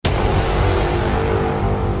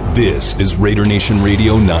This is Raider Nation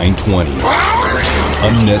Radio 920.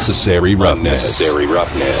 Unnecessary roughness.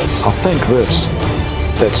 I think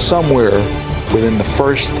that somewhere within the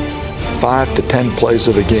first 5 to 10 plays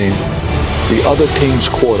of the game, the other team's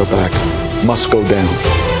quarterback must go down.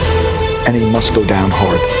 And he must go down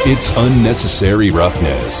hard. It's Unnecessary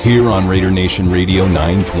Roughness here on Raider Nation Radio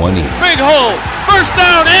 920. Big hole, first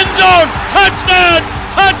down, end zone, touchdown,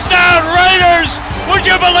 Raiders! Would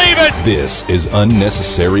you believe it? This is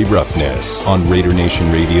Unnecessary Roughness on Raider Nation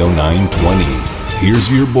Radio 920. Here's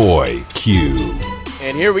your boy, Q.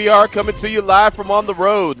 And here we are coming to you live from on the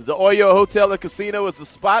road. The Oyo Hotel and Casino is the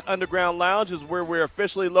spot. Underground Lounge is where we're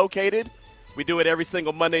officially located. We do it every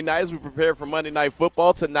single Monday night as we prepare for Monday Night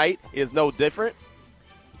Football. Tonight is no different.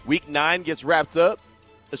 Week 9 gets wrapped up.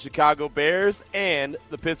 The Chicago Bears and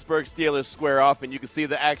the Pittsburgh Steelers square off, and you can see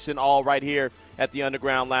the action all right here at the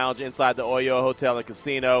Underground Lounge inside the Oyo Hotel and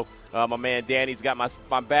Casino. My man Danny's got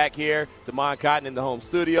my back here. Damon Cotton in the home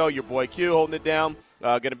studio. Your boy Q holding it down.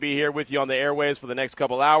 Going to be here with you on the airwaves for the next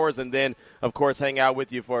couple hours, and then, of course, hang out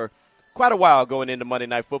with you for quite a while going into Monday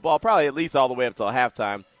Night Football, probably at least all the way up till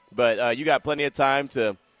halftime. But you got plenty of time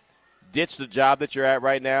to ditch the job that you're at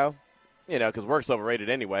right now, because work's overrated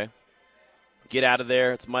anyway. Get out of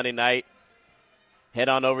there. It's Monday night. Head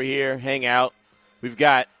on over here. Hang out. We've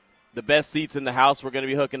got the best seats in the house we're going to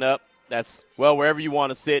be hooking up. That's, wherever you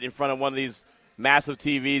want to sit in front of one of these massive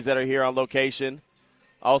TVs that are here on location.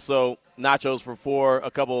 Also, nachos for $4, a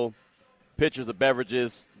couple pitchers of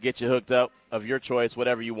beverages, get you hooked up of your choice,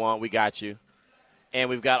 whatever you want. We got you. And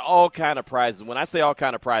we've got all kind of prizes. When I say all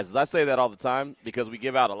kind of prizes, I say that all the time because we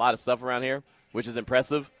give out a lot of stuff around here, which is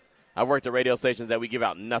impressive. I've worked at radio stations that we give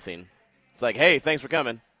out nothing. It's like, hey, thanks for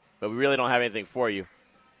coming, but we really don't have anything for you.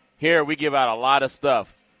 Here we give out a lot of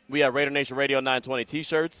stuff. We have Raider Nation Radio 920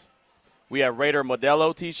 T-shirts. We have Raider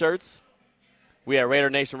Modelo T-shirts. We have Raider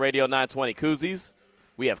Nation Radio 920 koozies.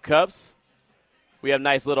 We have cups. We have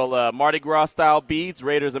nice little Mardi Gras-style beads,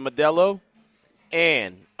 Raiders and Modelo.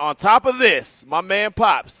 And on top of this, my man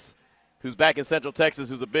Pops, who's back in Central Texas,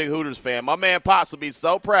 who's a big Hooters fan, my man Pops will be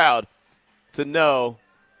so proud to know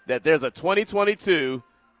that there's a 2022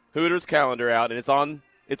 Hooters calendar out, and it's on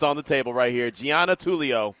the table right here. Gianna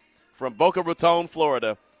Tulio from Boca Raton,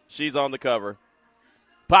 Florida. She's on the cover.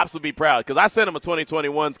 Pops will be proud because I sent him a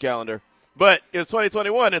 2021's calendar. But it's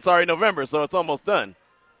 2021. It's already November, so it's almost done.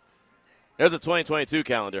 There's a 2022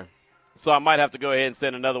 calendar. So I might have to go ahead and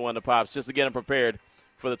send another one to Pops just to get him prepared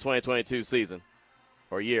for the 2022 season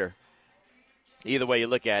or year. Either way you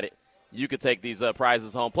look at it, you could take these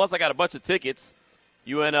prizes home. Plus, I got a bunch of tickets.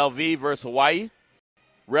 UNLV versus Hawaii.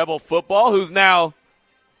 Rebel football, who's now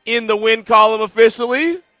in the win column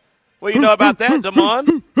officially. What do you know about that,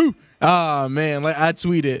 Damon? Man, like I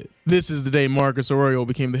tweeted, this is the day Marcus Arroyo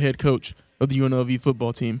became the head coach of the UNLV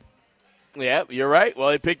football team. Yeah, you're right. Well,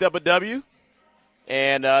 he picked up a W,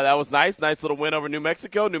 and that was nice. Nice little win over New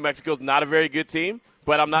Mexico. New Mexico's not a very good team,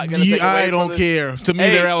 but I'm not going to take away I don't care. To me,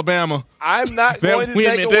 they're Alabama. I'm not going to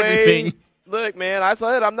take away. Everything. Look, man, I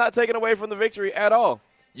said I'm not taking away from the victory at all.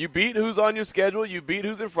 You beat who's on your schedule. You beat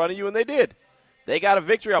who's in front of you, and they did. They got a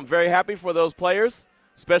victory. I'm very happy for those players,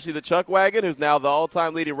 especially the Chuck Wagon, who's now the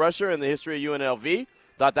all-time leading rusher in the history of UNLV.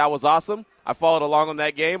 Thought that was awesome. I followed along on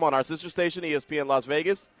that game on our sister station, ESPN Las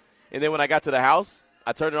Vegas. And then when I got to the house,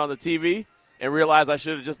 I turned it on the TV and realized I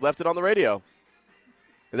should have just left it on the radio.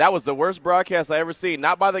 And that was the worst broadcast I ever seen.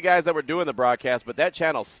 Not by the guys that were doing the broadcast, but that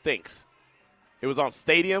channel stinks. It was on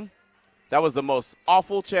Stadium. That was the most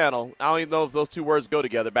awful channel. I don't even know if those two words go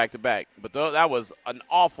together back to back. But that was an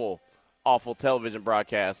awful, awful television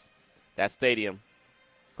broadcast. That Stadium.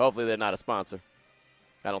 Hopefully they're not a sponsor.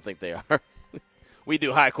 I don't think they are. We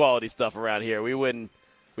do high-quality stuff around here. We wouldn't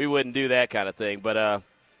do that kind of thing. But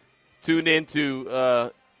tune in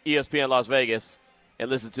to ESPN Las Vegas and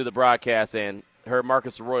listen to the broadcast and heard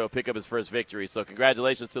Marcus Arroyo pick up his first victory. So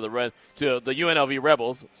congratulations to the UNLV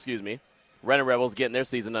Rebels, Running Rebels getting their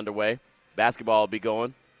season underway. Basketball will be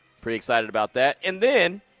going. Pretty excited about that. And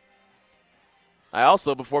then I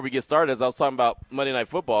also, before we get started, as I was talking about Monday Night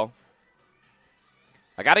Football,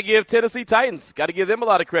 I got to give Tennessee Titans, got to give them a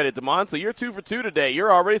lot of credit, Damon. So you're 2 for 2 today.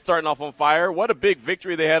 You're already starting off on fire. What a big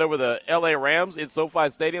victory they had over the L.A. Rams in SoFi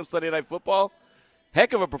Stadium Sunday Night Football.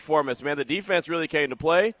 Heck of a performance, man. The defense really came to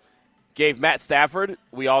play. Gave Matt Stafford,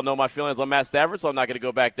 we all know my feelings on Matt Stafford, so I'm not going to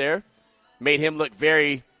go back there. Made him look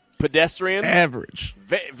very pedestrian. Average.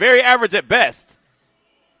 Very average at best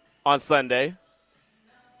on Sunday.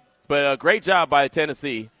 But a great job by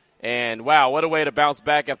Tennessee. And, wow, what a way to bounce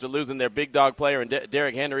back after losing their big dog player in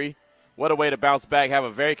Derrick Henry. What a way to bounce back, have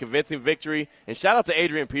a very convincing victory. And shout out to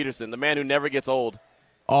Adrian Peterson, the man who never gets old.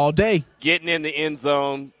 All day. Getting in the end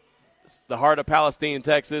zone, the heart of Palestine,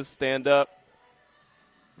 Texas, stand up.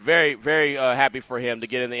 Very, very happy for him to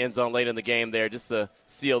get in the end zone late in the game there just to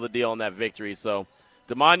seal the deal on that victory. So,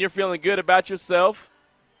 Damon, you're feeling good about yourself.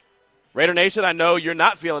 Raider Nation, I know you're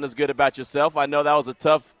not feeling as good about yourself. I know that was a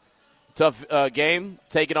tough game,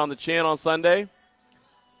 take it on the chin on Sunday.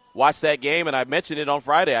 Watched that game, and I mentioned it on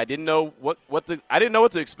Friday. I didn't know what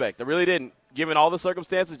to expect. I really didn't. Given all the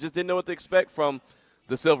circumstances, just didn't know what to expect from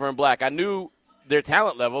the Silver and Black. I knew their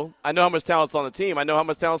talent level. I know how much talent's on the team. I know how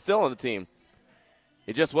much talent's still on the team.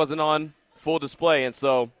 It just wasn't on full display. And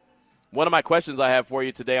so one of my questions I have for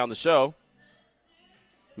you today on the show,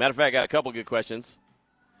 matter of fact, I got a couple good questions.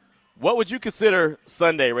 What would you consider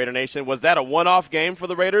Sunday, Raider Nation? Was that a one-off game for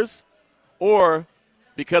the Raiders? Or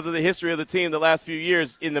because of the history of the team the last few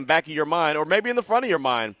years in the back of your mind, or maybe in the front of your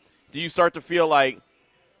mind, do you start to feel like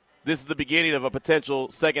this is the beginning of a potential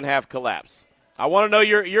second-half collapse? I want to know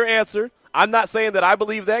your answer. I'm not saying that I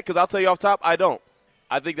believe that because I'll tell you off top, I don't.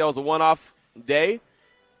 I think that was a one-off day,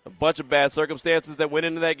 a bunch of bad circumstances that went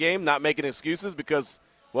into that game, not making excuses because,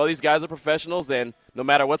 well, these guys are professionals, and no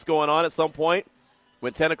matter what's going on at some point,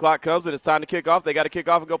 when 10 o'clock comes and it's time to kick off, they got to kick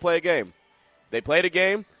off and go play a game. They played a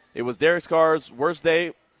game. It was Derek Carr's worst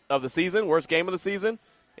day of the season, worst game of the season,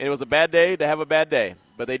 and it was a bad day to have a bad day,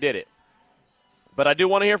 but they did it. But I do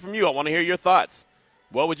want to hear from you. I want to hear your thoughts.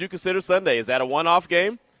 What would you consider Sunday? Is that a one-off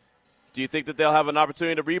game? Do you think that they'll have an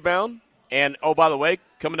opportunity to rebound? And, oh, by the way,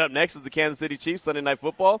 coming up next is the Kansas City Chiefs Sunday Night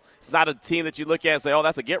Football. It's not a team that you look at and say, oh,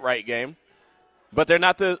 that's a get-right game. But they're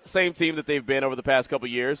not the same team that they've been over the past couple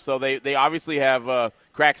years, so they obviously have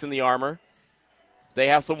cracks in the armor. They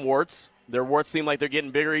have some warts. Their warts seem like they're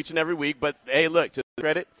getting bigger each and every week. But, hey, look, to their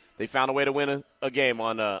credit, they found a way to win a game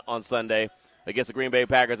on Sunday against the Green Bay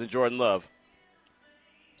Packers and Jordan Love.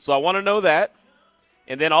 So I want to know that.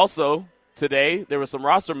 And then also, today, there were some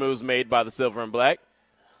roster moves made by the Silver and Black.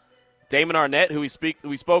 Damon Arnett, who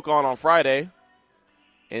we spoke on Friday,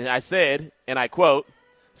 and I said, and I quote,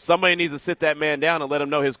 somebody needs to sit that man down and let him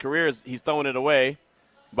know his career he's throwing it away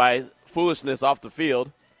by foolishness off the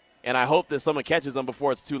field. And I hope that someone catches him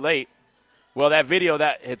before it's too late. Well, that video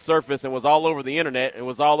that had surfaced and was all over the internet and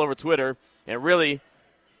was all over Twitter and really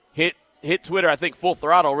hit Twitter, I think, full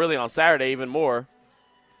throttle really on Saturday even more.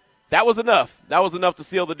 That was enough. That was enough to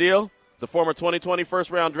seal the deal. The former 2020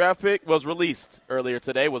 first-round draft pick was waived earlier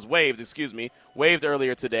today.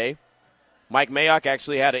 Mike Mayock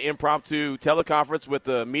actually had an impromptu teleconference with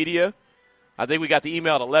the media. I think we got the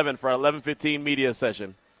email at 11 for our 11:15 media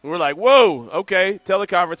session. We were like, whoa, okay,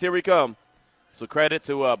 teleconference, here we come. So credit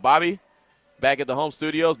to Bobby back at the home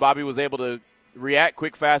studios. Bobby was able to react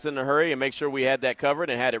quick, fast, in a hurry and make sure we had that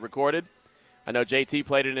covered and had it recorded. I know JT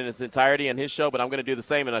played it in its entirety in his show, but I'm going to do the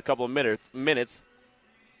same in a couple of minutes.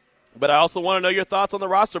 But I also want to know your thoughts on the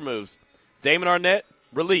roster moves. Damon Arnett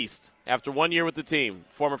released after 1 year with the team,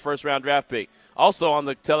 former first-round draft pick. Also on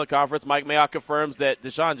the teleconference, Mike Mayock confirms that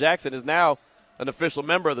Deshaun Jackson is now an official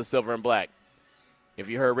member of the Silver and Black. If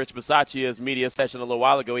you heard Rich Bisaccia's media session a little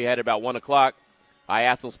while ago, he had it about 1 o'clock. I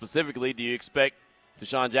asked him specifically, do you expect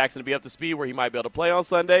Deshaun Jackson to be up to speed where he might be able to play on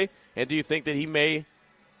Sunday? And do you think that he may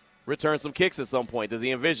return some kicks at some point? Does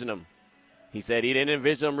he envision them? He said he didn't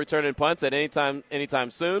envision him returning punts at anytime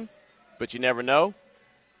soon, but you never know.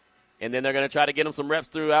 And then they're going to try to get him some reps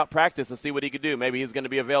throughout practice and see what he could do. Maybe he's going to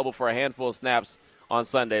be available for a handful of snaps on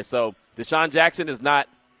Sunday. So Deshaun Jackson is not,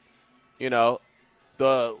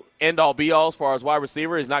 the end-all, be-all as far as wide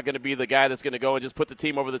receiver. He's not going to be the guy that's going to go and just put the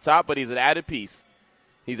team over the top, but he's an added piece.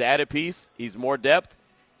 He's an added piece. He's more depth.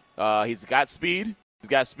 He's got speed. He's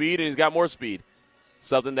got speed, and he's got more speed.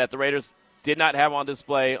 Something that the Raiders did not have on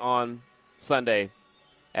display on Sunday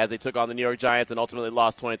as they took on the New York Giants and ultimately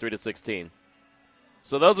lost 23-16.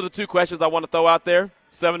 So those are the two questions I want to throw out there.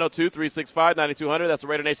 702-365-9200. That's the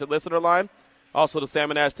Raider Nation listener line. Also the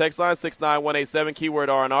Salmon Ash text line, 69187, keyword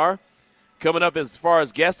R&R. Coming up as far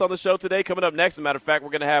as guests on the show today, coming up next, as a matter of fact, we're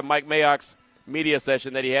going to have Mike Mayock's media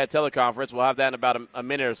session that he had teleconference. We'll have that in about a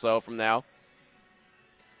minute or so from now.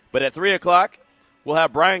 But at 3 o'clock, we'll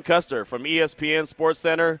have Brian Custer from ESPN Sports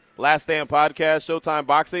Center, Last Stand Podcast, Showtime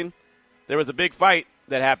Boxing. There was a big fight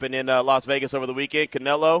that happened in Las Vegas over the weekend,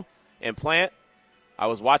 Canelo and Plant. I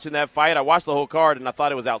was watching that fight. I watched the whole card, and I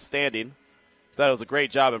thought it was outstanding. I thought it was a great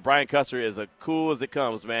job, and Brian Custer is as cool as it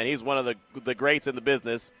comes, man. He's one of the greats in the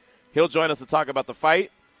business. He'll join us to talk about the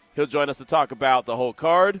fight. He'll join us to talk about the whole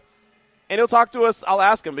card. And he'll talk to us. I'll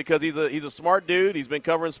ask him because he's a smart dude. He's been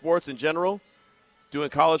covering sports in general, doing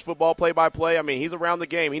college football play-by-play. I mean, he's around the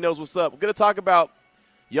game. He knows what's up. We're going to talk about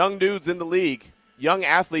young dudes in the league, young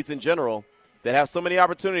athletes in general, that have so many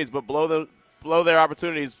opportunities but blow their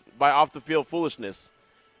opportunities by off-the-field foolishness.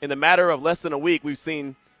 In the matter of less than a week, we've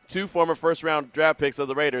seen 2 former first-round draft picks of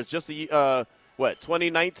the Raiders. Just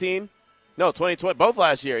 2019? No, 2020. Both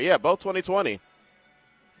last year. Yeah, both 2020.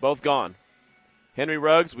 Both gone. Henry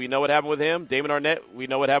Ruggs, we know what happened with him. Damon Arnett, we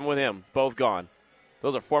know what happened with him. Both gone.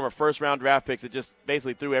 Those are former first-round draft picks that just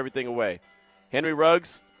basically threw everything away. Henry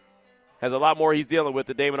Ruggs has a lot more he's dealing with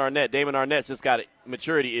than Damon Arnett. Damon Arnett's just got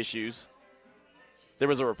maturity issues. There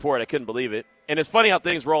was a report. I couldn't believe it. And it's funny how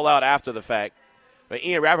things roll out after the fact. But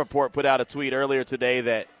Ian Rappaport put out a tweet earlier today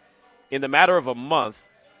that in the matter of a month,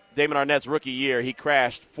 Damon Arnett's rookie year, he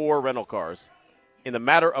crashed 4 rental cars. In the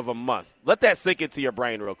matter of a month. Let that sink into your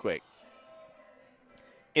brain real quick.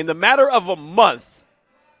 In the matter of a month,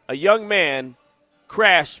 a young man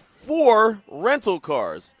crashed 4 rental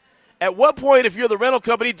cars. At what point, if you're the rental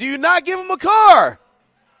company, do you not give him a car?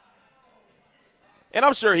 And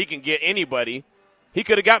I'm sure he can get anybody. He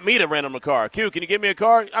could have got me to rent him a car. Q, can you give me a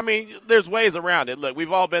car? I mean, there's ways around it. Look,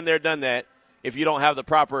 we've all been there, done that. If you don't have the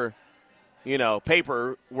proper,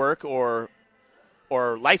 paperwork or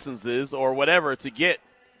licenses or whatever to get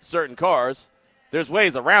certain cars, there's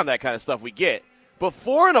ways around that kind of stuff we get. But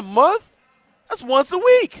 4 in a month? That's once a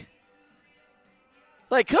week.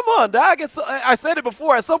 Like, come on, dog. I said it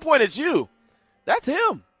before. At some point, it's you. That's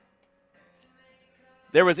him.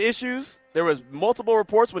 There was issues. There was multiple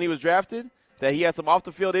reports when he was drafted that he had some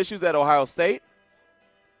off-the-field issues at Ohio State.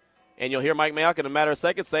 And you'll hear Mike Mayock in a matter of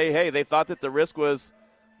seconds say, hey, they thought that the risk was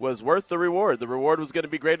worth the reward. The reward was going to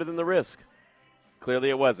be greater than the risk. Clearly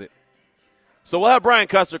it wasn't. So we'll have Brian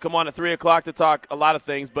Custer come on at 3 o'clock to talk a lot of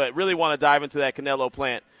things, but really want to dive into that Canelo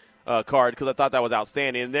Plant card because I thought that was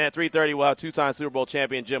outstanding. And then at 3:30, we'll have 2-time Super Bowl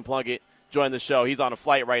champion Jim Plunkett join the show. He's on a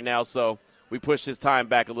flight right now, so we pushed his time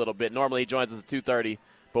back a little bit. Normally he joins us at 2:30,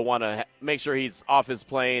 but want to make sure he's off his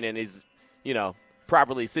plane and he's,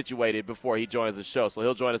 properly situated before he joins the show. So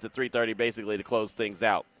he'll join us at 3:30 basically to close things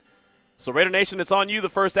out. So Raider Nation, it's on you. The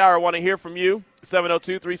first hour, I want to hear from you.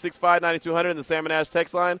 702-365-9200 in the Salmon Ash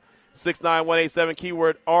text line. 69187,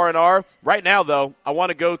 keyword R&R. Right now, though, I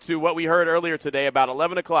want to go to what we heard earlier today about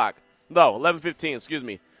 11:15, excuse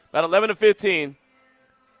me. About 11:15,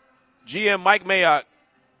 GM Mike Mayock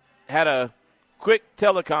had a quick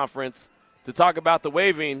teleconference to talk about the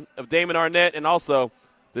waiving of Damon Arnett and also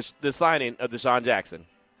the signing of Deshaun Jackson.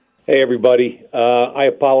 Hey, everybody. I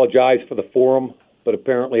apologize for the forum, but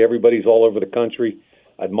apparently everybody's all over the country.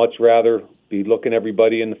 I'd much rather be looking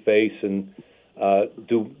everybody in the face and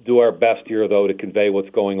do our best here, though, to convey what's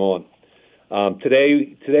going on.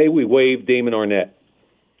 Today we waived Damon Arnett.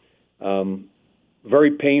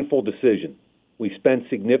 Very painful decision. We spent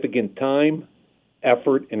significant time,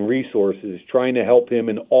 effort, and resources trying to help him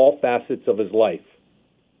in all facets of his life.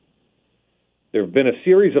 There have been a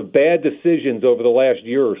series of bad decisions over the last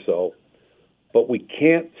year or so, but we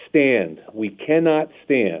cannot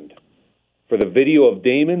stand for the video of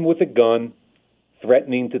Damon with a gun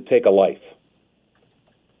threatening to take a life.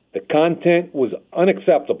 The content was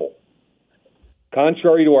unacceptable,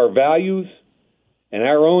 contrary to our values, and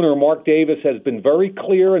our owner, Mark Davis, has been very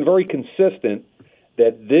clear and very consistent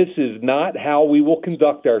that this is not how we will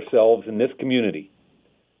conduct ourselves in this community.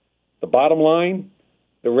 The bottom line,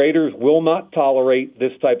 the Raiders will not tolerate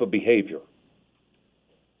this type of behavior.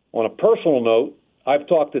 On a personal note, I've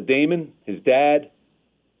talked to Damon, his dad,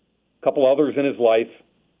 a couple others in his life.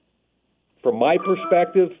 From my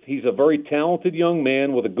perspective, he's a very talented young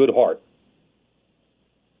man with a good heart.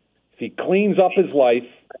 If he cleans up his life,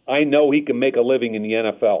 I know he can make a living in the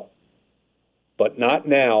NFL, but not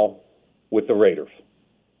now with the Raiders.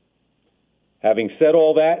 Having said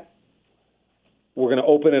all that, we're going to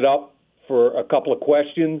open it up for a couple of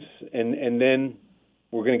questions, and then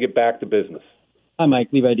we're going to get back to business. Hi, Mike.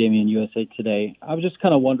 Levi Damien, USA Today. I was just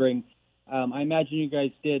kind of wondering, I imagine you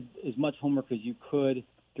guys did as much homework as you could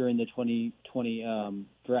during the 2020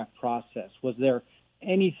 draft process. Was there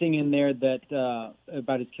anything in there that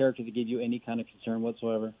about his character that gave you any kind of concern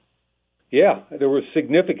whatsoever? Yeah, there was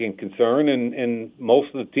significant concern, and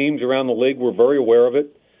most of the teams around the league were very aware of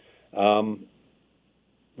it.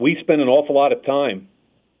 We spent an awful lot of time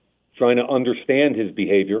trying to understand his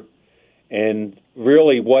behavior, and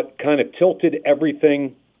really what kind of tilted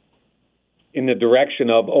everything in the direction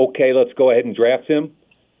of, okay, let's go ahead and draft him,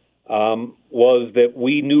 was that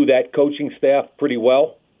we knew that coaching staff pretty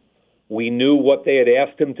well. We knew what they had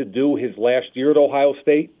asked him to do his last year at Ohio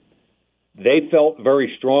State. They felt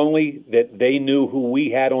very strongly that they knew who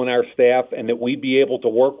we had on our staff and that we'd be able to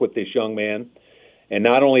work with this young man and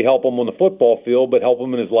not only help him on the football field, but help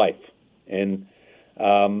him in his life. And,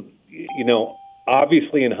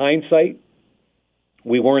 obviously in hindsight,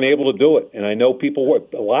 we weren't able to do it. And I know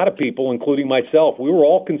a lot of people, including myself, we were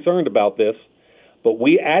all concerned about this. But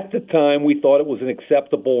at the time, we thought it was an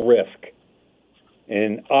acceptable risk.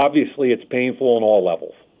 And obviously, it's painful on all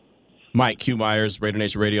levels. Mike Q. Myers, Raider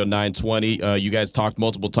Nation Radio 920. You guys talked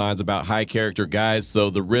multiple times about high-character guys, so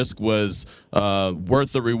the risk was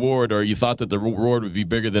worth the reward, or you thought that the reward would be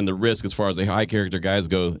bigger than the risk as far as the high-character guys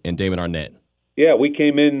go, and Damon Arnette. Yeah, we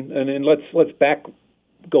came in, and let's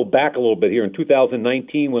go back a little bit here. In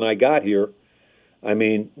 2019, when I got here, I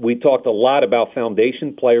mean, we talked a lot about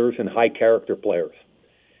foundation players and high-character players.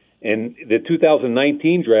 And the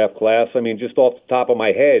 2019 draft class, I mean, just off the top of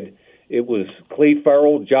my head, it was Cleve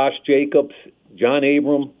Farrell, Josh Jacobs, John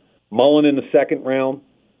Abram, Mullen in the second round,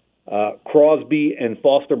 Crosby and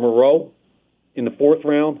Foster Moreau in the fourth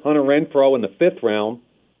round, Hunter Renfrow in the fifth round.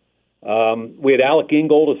 We had Alec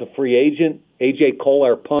Ingold as a free agent, A.J. Cole,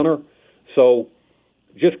 our punter. So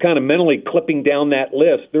just kind of mentally clipping down that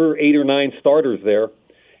list, there are 8 or 9 starters there.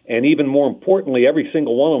 And even more importantly, every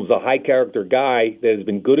single one of them is a high-character guy that has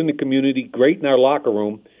been good in the community, great in our locker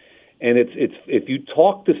room. And it's if you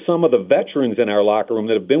talk to some of the veterans in our locker room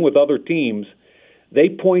that have been with other teams, they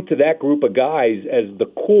point to that group of guys as the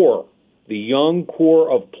core, the young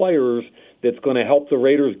core of players that's going to help the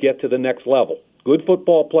Raiders get to the next level. Good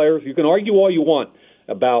football players. You can argue all you want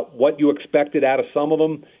about what you expected out of some of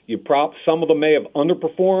them. Some of them may have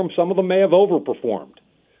underperformed, some of them may have overperformed.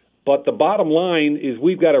 But the bottom line is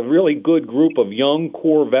we've got a really good group of young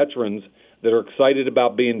core veterans that are excited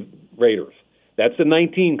about being Raiders. That's the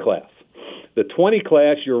 19 class. The 20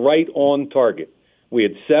 class, you're right on target. We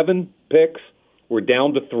had 7 picks. We're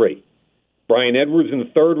down to 3. Brian Edwards in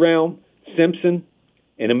the third round, Simpson,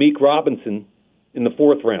 and Amik Robinson in the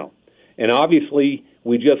fourth round. And obviously,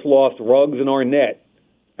 we just lost Ruggs and Arnette,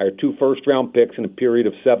 our 2 first-round picks in a period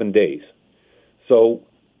of 7 days. So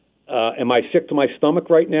am I sick to my stomach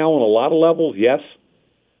right now on a lot of levels? Yes.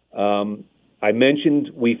 I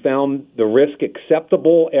mentioned we found the risk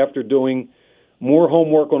acceptable after doing more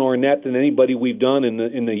homework on Arnette than anybody we've done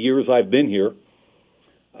in the years I've been here.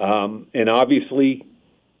 And obviously,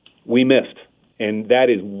 we missed. And that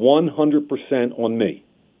is 100% on me.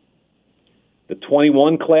 The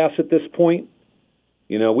 21 class at this point,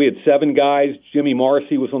 you know, we had 7 guys. Jimmy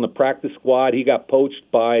Morrissey was on the practice squad. He got poached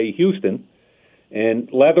by Houston. And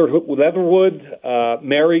Leatherwood,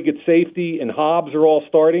 Mary gets safety, and Hobbs are all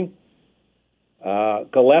starting.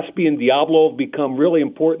 Gillespie and Diablo have become really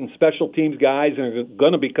important special teams guys and are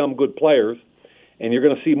going to become good players. And you're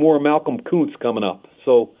going to see more Malcolm Kuntz coming up.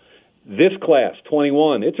 So this class,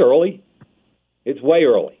 21, it's early. It's way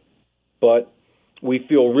early. But we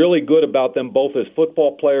feel really good about them both as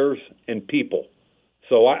football players and people.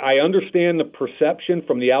 So I understand the perception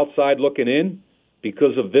from the outside looking in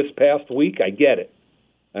because of this past week. I get it.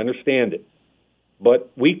 I understand it.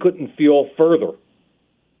 But we couldn't feel further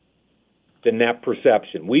than that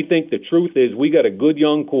perception. We think the truth is we got a good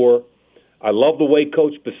young core. I love the way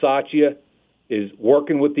Coach Bisaccia is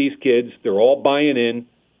working with these kids. They're all buying in.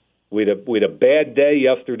 We had a bad day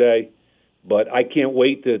yesterday, but I can't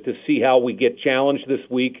wait to see how we get challenged this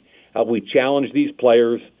week, how we challenge these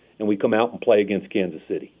players, and we come out and play against Kansas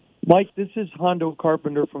City. Mike, this is Hondo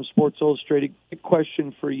Carpenter from Sports Illustrated. Quick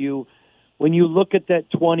question for you. When you look at that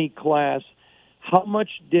 20 class, how much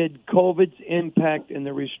did COVID's impact and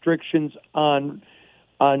the restrictions on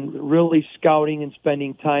really scouting and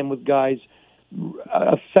spending time with guys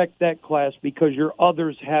affect that class because your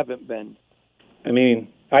others haven't been? I mean,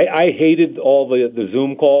 I hated all the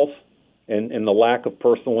Zoom calls and the lack of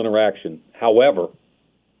personal interaction. However,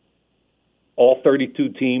 all 32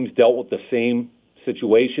 teams dealt with the same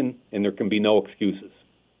situation, and there can be no excuses.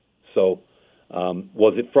 So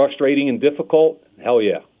was it frustrating and difficult? Hell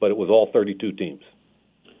yeah, but it was all 32 teams.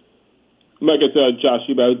 Mike, it's Josh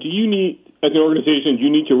Schubau. Do you need, as an organization, do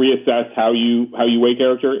you need to reassess how you weigh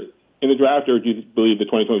character in the draft, or do you believe the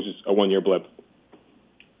 2020 is just a one-year blip?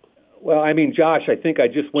 Well, I mean, Josh, I think I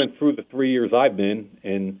just went through the 3 years I've been,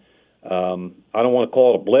 and I don't want to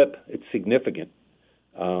call it a blip. It's significant.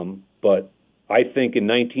 But I think in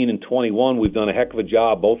 19 and 21, we've done a heck of a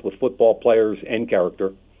job, both with football players and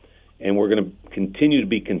character, and we're going to continue to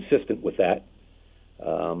be consistent with that.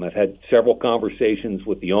 I've had several conversations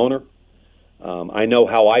with the owner. I know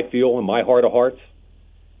how I feel in my heart of hearts,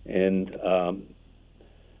 and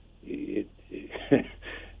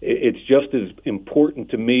it's just as important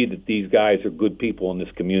to me that these guys are good people in this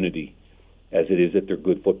community as it is that they're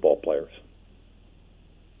good football players.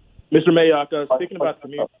 Mr. Mayock, speaking about the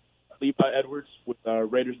community, Levi Edwards with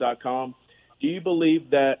Raiders.com, do you believe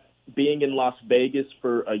that being in Las Vegas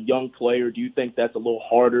for a young player, do you think that's a little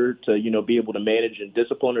harder to, be able to manage and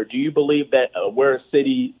discipline, or do you believe that where a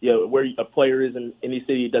city, where a player is in any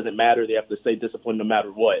city, it doesn't matter, they have to stay disciplined no matter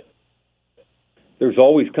what? there's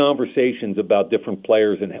always conversations about different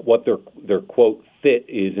players and what their quote fit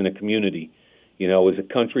is in a community. You know,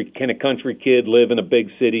 can a country kid live in a big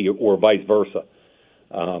city or vice versa?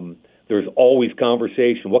 There's always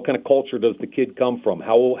conversation. What kind of culture does the kid come from?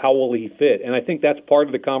 How will he fit? And I think that's part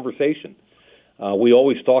of the conversation. We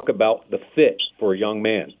always talk about the fit for a young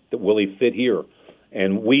man. That will he fit here?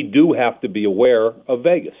 And we do have to be aware of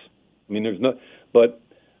Vegas. I mean,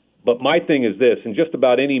 but my thing is this: in just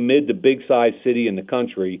about any mid to big size city in the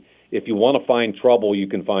country, if you want to find trouble, you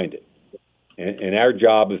can find it. And our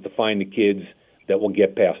job is to find the kids that will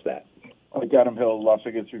get past that. Like Adam Hill, Las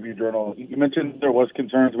Vegas Review-Journal. You mentioned there was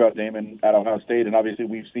concerns about Damon at Ohio State, and obviously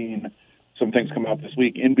we've seen some things come out this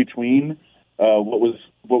week. In between, what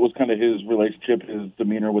was kind of his relationship, his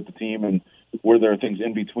demeanor with the team, and were there things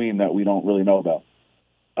in between that we don't really know about?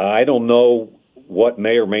 I don't know what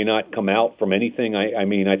may or may not come out from anything. I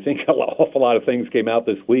mean, I think an awful lot of things came out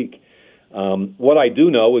this week. What I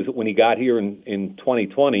do know is that when he got here in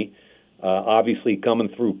 2020, obviously coming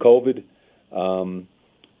through COVID,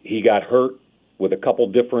 he got hurt with a couple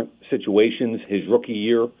different situations his rookie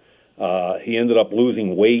year. He ended up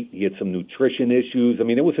losing weight. He had some nutrition issues. I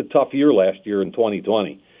mean, it was a tough year last year in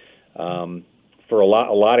 2020 for a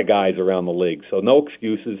lot of guys around the league. So no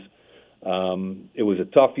excuses. It was a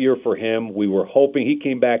tough year for him. We were hoping he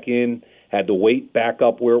came back in, had the weight back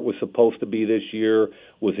up where it was supposed to be this year,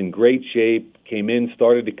 was in great shape, came in,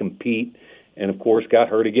 started to compete, and, of course, got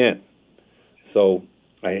hurt again. So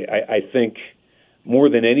I think more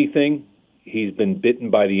than anything, he's been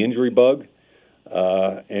bitten by the injury bug,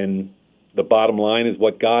 and the bottom line is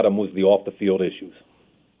what got him was the off-the-field issues.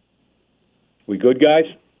 We good, guys?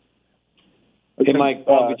 Hey, Mike,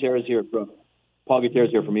 Paul Gutierrez here from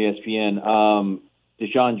ESPN.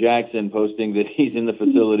 Deshaun Jackson posting that he's in the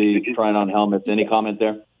facility trying on helmets. Any comment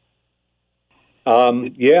there?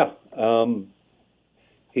 Yeah.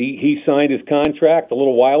 He signed his contract a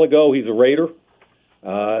little while ago. He's a Raider.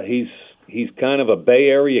 He's kind of a Bay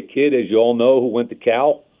Area kid, as you all know, who went to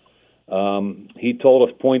Cal. He told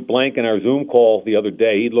us point blank in our Zoom call the other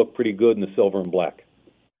day he looked pretty good in the silver and black.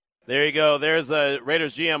 There you go. There's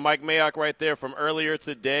Raiders GM Mike Mayock right there from earlier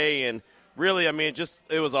today. And really, I mean,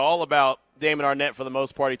 it was all about Damon Arnett for the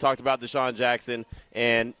most part. He talked about Deshaun Jackson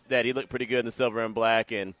and that he looked pretty good in the silver and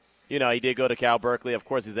black. And, you know, he did go to Cal Berkeley. Of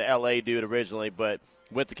course, he's an L.A. dude originally, but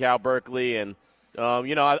went to Cal Berkeley. And,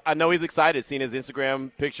 you know, I know he's excited seeing his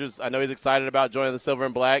Instagram pictures. I know he's excited about joining the silver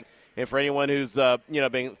and black. And for anyone who's, you know,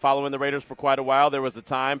 been following the Raiders for quite a while, there was a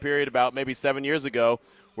time period about maybe 7 years ago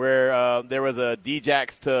where there was a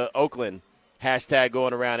D-Jax to Oakland hashtag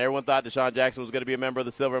going around. Everyone thought Deshaun Jackson was going to be a member of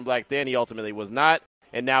the silver and black then. He ultimately was not,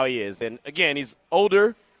 and now he is. And, again, he's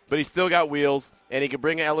older, but he's still got wheels, and he can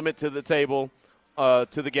bring an element to the table, to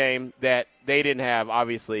the game that they didn't have,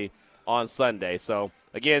 obviously, on Sunday. So,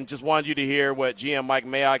 again, just wanted you to hear what GM Mike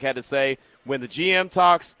Mayock had to say. When the GM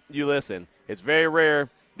talks, you listen. It's very rare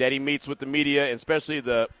that he meets with the media, and especially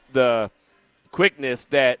the quickness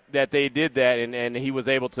that they did that, and he was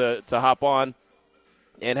able to hop on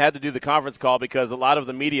and had to do the conference call because a lot of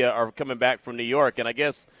the media are coming back from New York. And I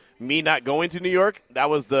guess me not going to New York,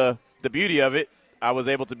 that was the beauty of it. I was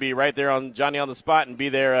able to be right there on Johnny on the spot and be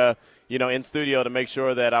there, you know, in studio to make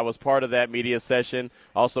sure that I was part of that media session.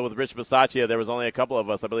 Also with Rich Bisaccia, there was only a couple of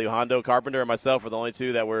us. I believe Hondo Carpenter and myself were the only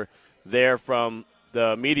two that were there from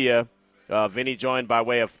the media. Vinny joined by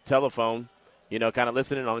way of telephone, you know, kind of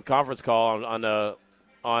listening on a conference call on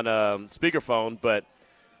speakerphone. But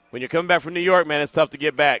when you're coming back from New York, man, it's tough to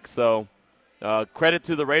get back. So credit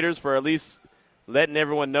to the Raiders for at least letting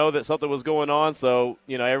everyone know that something was going on so,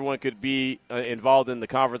 you know, everyone could be involved in the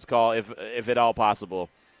conference call if at all possible.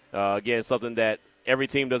 Again, something that every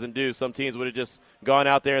team doesn't do. Some teams would have just gone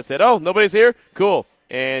out there and said, oh, nobody's here? Cool.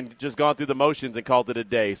 And just gone through the motions and called it a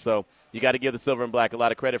day. So you got to give the silver and black a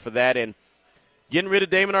lot of credit for that. And getting rid of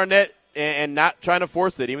Damon Arnett and not trying to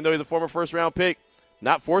force it, even though he's a former first-round pick,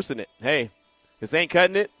 not forcing it. Hey, this ain't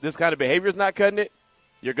cutting it. This kind of behavior is not cutting it.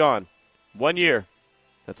 You're gone. 1 year.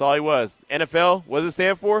 That's all he was. NFL, what does it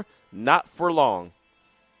stand for? Not for long.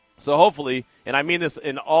 So hopefully, and I mean this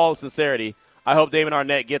in all sincerity, I hope Damon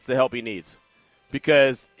Arnett gets the help he needs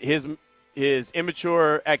because his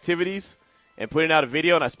immature activities and putting out a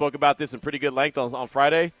video, and I spoke about this in pretty good length on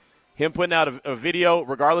Friday, him putting out a video,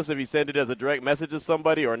 regardless if he sent it as a direct message to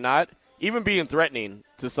somebody or not, even being threatening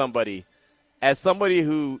to somebody, as somebody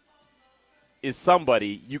who is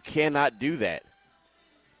somebody, you cannot do that.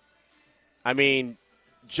 I mean,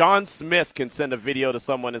 John Smith can send a video to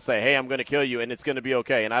someone and say, hey, I'm going to kill you, and it's going to be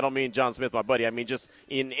okay. And I don't mean John Smith, my buddy. I mean just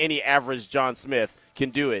in any average John Smith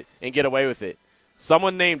can do it and get away with it.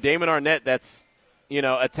 Someone named Damon Arnett that's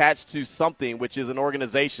attached to something, which is an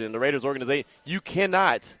organization, the Raiders organization, you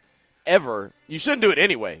cannot ever, you shouldn't do it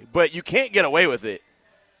anyway, but you can't get away with it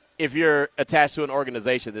if you're attached to an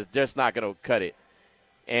organization that's just not going to cut it.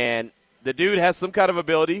 And the dude has some kind of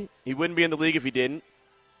ability. He wouldn't be in the league if he didn't.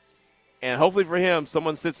 And hopefully for him,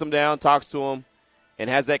 someone sits him down, talks to him, and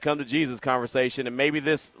has that come to Jesus conversation. And maybe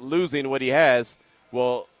this losing what he has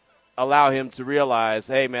will allow him to realize,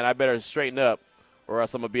 hey, man, I better straighten up or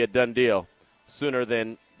else I'm going to be a done deal sooner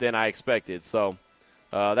than I expected. So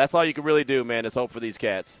that's all you can really do, man, is hope for these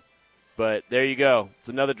cats. But there you go. It's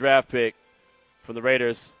another draft pick from the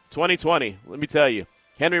Raiders. 2020, let me tell you,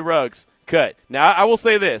 Henry Ruggs, cut. Now, I will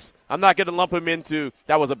say this. I'm not going to lump him into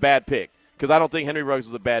that was a bad pick because I don't think Henry Ruggs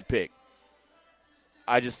was a bad pick.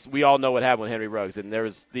 We all know what happened with Henry Ruggs, and there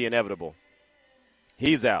was the inevitable.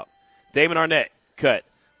 He's out. Damon Arnett, cut.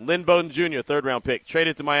 Lynn Bowden Jr., third-round pick,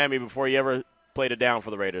 traded to Miami before he ever played a down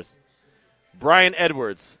for the Raiders. Brian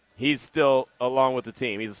Edwards, he's still along with the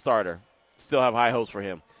team. He's a starter. Still have high hopes for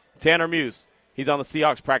him. Tanner Muse, he's on the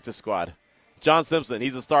Seahawks practice squad. John Simpson,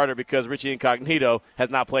 he's a starter because Richie Incognito has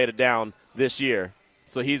not played a down this year.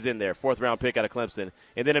 So he's in there, fourth-round pick out of Clemson.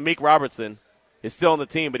 And then Amik Robertson is still on the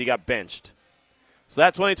team, but he got benched. So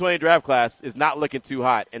that 2020 draft class is not looking too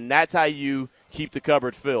hot, and that's how you keep the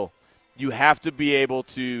cupboard full. You have to be able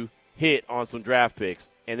to hit on some draft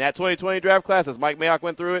picks. And that 2020 draft class, as Mike Mayock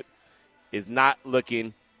went through it, is not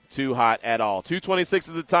looking too hot at all. 2:26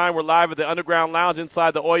 is the time. We're live at the Underground Lounge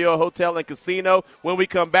inside the Oyo Hotel and Casino. When we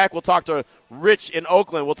come back, we'll talk to Rich in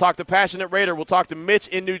Oakland. We'll talk to Passionate Raider. We'll talk to Mitch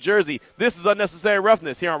in New Jersey. This is Unnecessary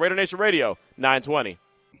Roughness here on Raider Nation Radio 920.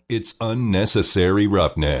 It's Unnecessary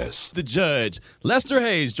Roughness. The judge, Lester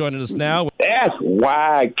Hayes, joining us now. That's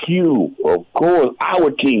why Q, of course,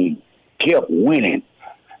 our team kept winning,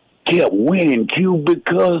 Q,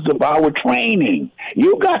 because of our training.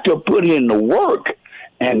 You got to put in the work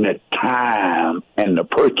and the time and the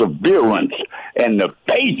perseverance and the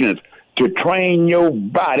patience to train your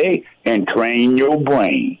body and train your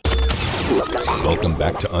brain. Welcome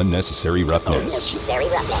back to Unnecessary Roughness.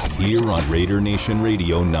 Here on Raider Nation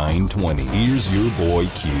Radio 920. Here's your boy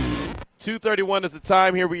Q. 2:31 is the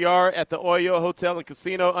time. Here we are at the Oyo Hotel and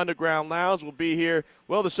Casino Underground Lounge. We'll be here.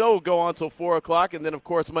 Well, the show will go on until 4 o'clock, and then, of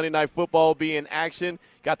course, Monday Night Football will be in action.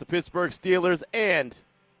 Got the Pittsburgh Steelers and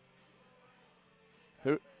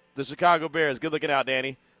the Chicago Bears. Good looking out, Danny.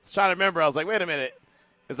 I was trying to remember. I was like, wait a minute.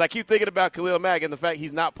 As I keep thinking about Khalil Mack and the fact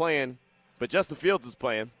he's not playing, but Justin Fields is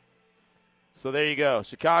playing. So there you go.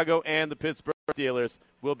 Chicago and the Pittsburgh Steelers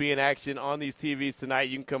will be in action on these TVs tonight.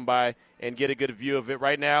 You can come by and get a good view of it.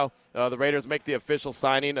 Right now, the Raiders make the official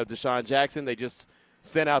signing of Deshaun Jackson. They just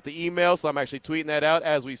sent out the email, so I'm actually tweeting that out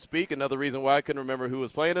as we speak. Another reason why I couldn't remember who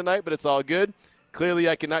was playing tonight, but it's all good. Clearly,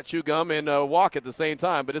 I cannot chew gum and walk at the same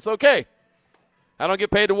time, but it's okay. I don't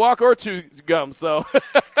get paid to walk or chew gum, so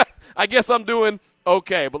I guess I'm doing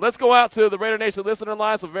okay. But let's go out to the Raider Nation listener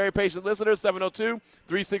line. Some very patient listeners,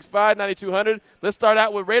 702-365-9200. Let's start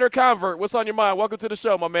out with Raider Convert. What's on your mind? Welcome to the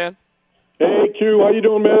show, my man. Hey, Q. How you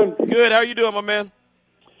doing, man? Good. How are you doing, my man?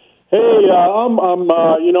 Hey, I'm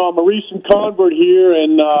a recent convert here,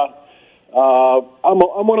 and I'm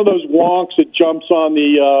one of those wonks that jumps on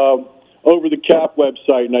the Over the Cap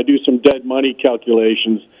website, and I do some dead money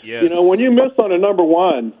calculations. Yes. You know, when you miss on a number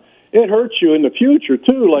one, it hurts you in the future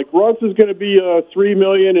too. Like Ruggs is going to be $3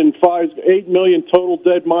 million and $8 million total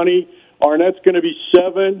dead money. Arnett's going to be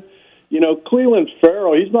 $7 million. You know, Cleveland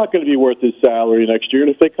Farrell, he's not going to be worth his salary next year.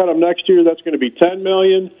 And if they cut him next year, that's going to be $10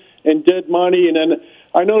 million in dead money. And then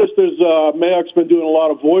I noticed there's Mayock's been doing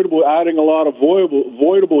adding a lot of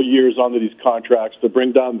voidable years onto these contracts to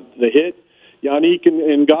bring down the hit. Yannick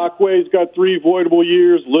Ngakwe's got 3 voidable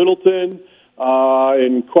years. Littleton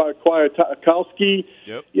and Kwiatkowski.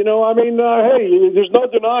 Yep. You know, I mean, hey, there's no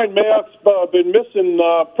denying Mayock's been missing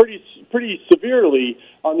pretty severely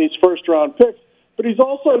on these first-round picks. But he's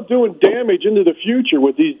also doing damage into the future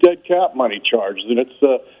with these dead cap money charges, and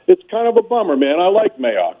it's kind of a bummer, man. I like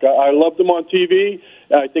Mayock. I loved him on TV.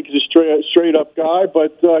 I think he's a straight-up guy,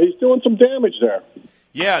 but he's doing some damage there.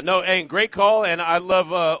 Yeah, no, and great call, and I love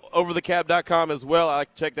overthecap.com as well. I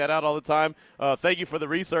check that out all the time. Thank you for the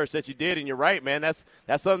research that you did, and you're right, man. That's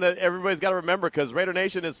something that everybody's got to remember because Raider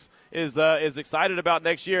Nation is excited about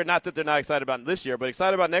next year. Not that they're not excited about this year, but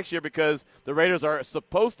excited about next year because the Raiders are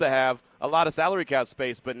supposed to have a lot of salary cap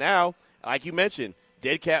space. But now, like you mentioned,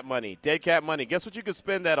 dead cap money. Guess what you could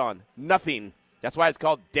spend that on? Nothing. That's why it's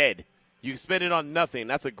called dead. You can spend it on nothing.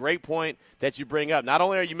 That's a great point that you bring up. Not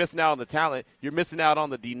only are you missing out on the talent, you're missing out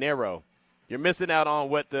on the dinero. You're missing out on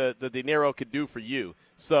what the dinero could do for you.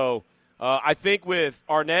 So I think with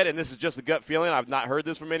Arnett, and this is just a gut feeling, I've not heard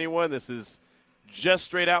this from anyone. This is just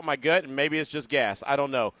straight out my gut, and maybe it's just gas. I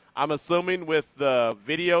don't know. I'm assuming with the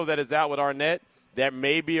video that is out with Arnett, that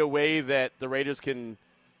may be a way that the Raiders can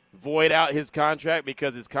void out his contract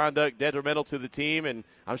because his conduct detrimental to the team, and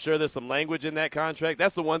I'm sure there's some language in that contract.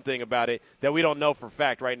 That's the one thing about it that we don't know for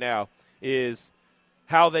fact right now is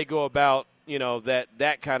how they go about,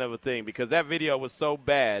 that kind of a thing, because that video was so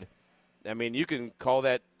bad. I mean, you can call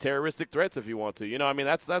that terroristic threats if you want to.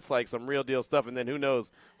 That's like some real deal stuff. And then who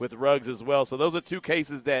knows with Ruggs as well. So those are two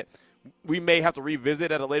cases that we may have to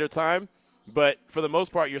revisit at a later time. But for the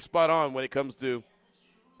most part, you're spot on when it comes to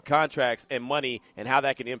contracts and money and how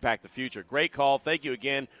that can impact the future. Great call. Thank you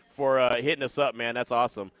again for hitting us up, man. That's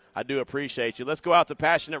awesome. I do appreciate you. Let's go out to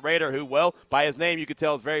Passionate Raider, who, well, by his name, you can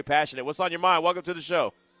tell is very passionate. What's on your mind? Welcome to the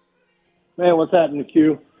show. Man, what's happening,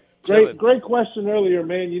 Q? Great question earlier,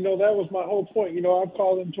 man. That was my whole point. I've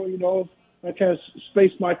called into, I kind of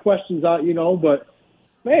spaced my questions out, but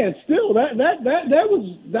man, still that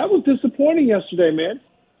was disappointing yesterday, man.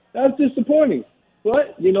 That was disappointing.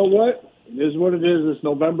 But you know what? It is what it is. It's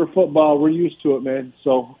November football. We're used to it, man.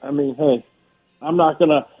 So I mean, hey, I'm not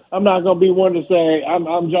gonna be one to say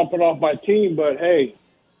I'm jumping off my team, but hey,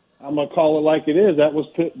 I'm gonna call it like it is. That was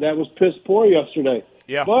piss poor yesterday.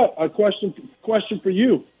 Yeah. But a question for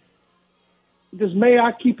you. Does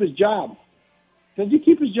Mayock keep his job? Does he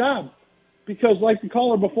keep his job? Because like the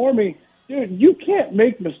caller before me, dude, you can't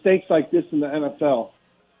make mistakes like this in the NFL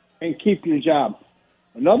and keep your job.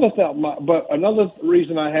 Another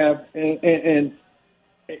reason I have, and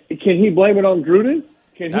can he blame it on Gruden?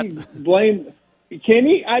 Can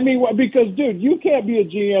he? I mean, because, dude, you can't be a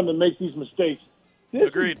GM and make these mistakes.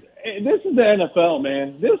 Agreed. This is the NFL,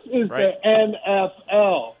 man. This is right. The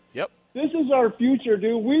NFL. Yep. This is our future,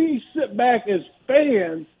 dude. We sit back as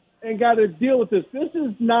fans and got to deal with this. This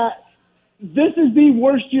is the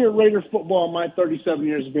worst year of Raider football in my 37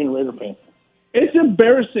 years of being a Raider fan. It's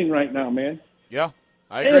embarrassing right now, man. Yeah,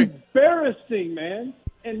 I agree. Embarrassing, man.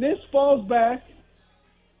 And this falls back.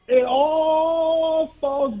 It all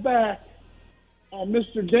falls back on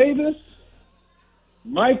Mr. Davis,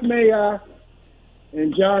 Mike Mayock,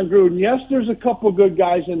 and John Gruden. Yes, there's a couple good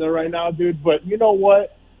guys in there right now, dude, but you know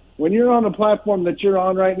what? When you're on the platform that you're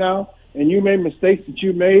on right now and you made mistakes that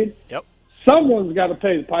you made, yep, someone's got to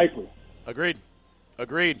pay the piper. Agreed.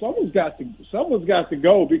 Someone's got to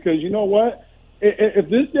go, because you know what? If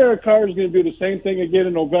this Derek Carr is going to do the same thing again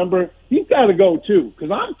in November, he's got to go too,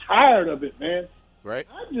 because I'm tired of it, man. Right.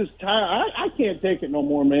 I'm just tired. I can't take it no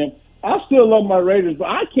more, man. I still love my Raiders, but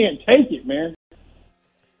I can't take it, man.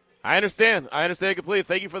 I understand completely.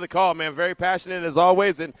 Thank you for the call, man. Very passionate as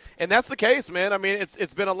always, and that's the case, man. I mean,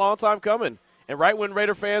 it's been a long time coming. And right when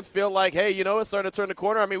Raider fans feel like, hey, it's starting to turn the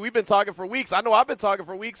corner. I mean, we've been talking for weeks. I know I've been talking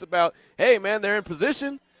for weeks about, hey, man, they're in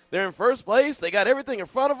position. They're in first place. They got everything in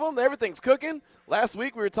front of them. Everything's cooking. Last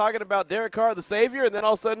week we were talking about Derek Carr, the savior, and then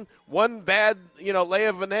all of a sudden one bad, lay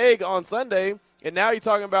of an egg on Sunday, and now you're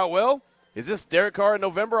talking about, well, is this Derek Carr in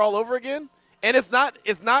November all over again? And it's not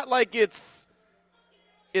like it's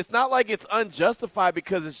unjustified,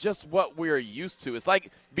 because it's just what we're used to. It's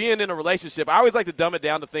like being in a relationship. I always like to dumb it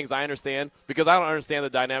down to things I understand, because I don't understand the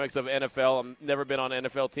dynamics of NFL. I've never been on an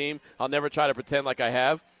NFL team. I'll never try to pretend like I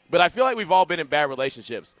have. But I feel like we've all been in bad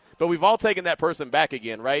relationships. But we've all taken that person back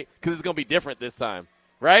again, right? Because it's going to be different this time,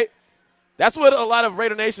 right? That's what a lot of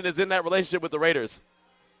Raider Nation is in that relationship with the Raiders.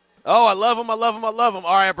 Oh, I love them. All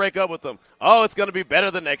right, I break up with them. Oh, it's going to be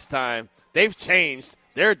better the next time. They've changed.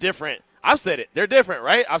 They're different. I've said it. They're different,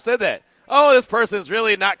 right? I've said that. Oh, this person's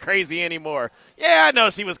really not crazy anymore. Yeah, I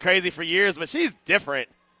know she was crazy for years, but she's different.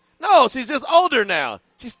 No, she's just older now.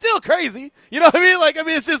 She's still crazy. You know what I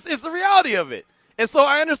mean? It's the reality of it. And so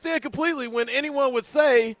I understand completely when anyone would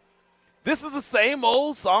say, this is the same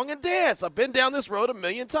old song and dance. I've been down this road a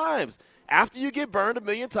million times. After you get burned a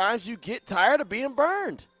million times, you get tired of being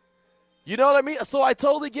burned. You know what I mean? So I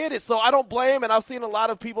totally get it. So I don't blame, and I've seen a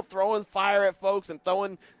lot of people throwing fire at folks and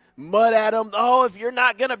throwing mud at them. Oh, if you're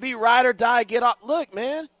not going to be ride or die, get off. Look,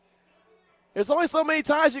 man, there's only so many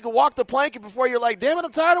times you can walk the plank before you're like, damn it,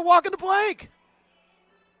 I'm tired of walking the plank.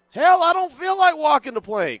 Hell, I don't feel like walking the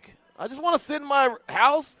plank. I just want to sit in my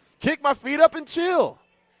house, kick my feet up, and chill.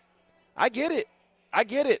 I get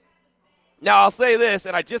it. Now, I'll say this,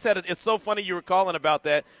 and I just had it's so funny you were calling about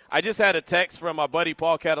that. I just had a text from my buddy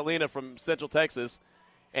Paul Catalina from Central Texas,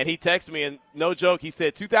 and he texted me, and no joke, he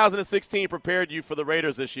said, 2016 prepared you for the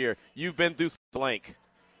Raiders this year. You've been through blank.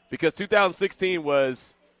 Because 2016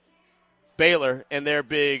 was Baylor and their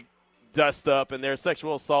big dust-up and their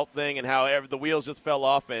sexual assault thing and how the wheels just fell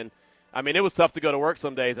off. And, I mean, it was tough to go to work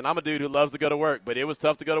some days, and I'm a dude who loves to go to work, but it was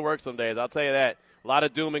tough to go to work some days. I'll tell you that. A lot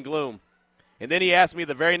of doom and gloom. And then he asked me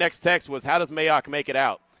the very next text was, how does Mayock make it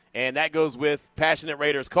out? And that goes with Passionate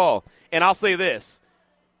Raiders Call. And I'll say this.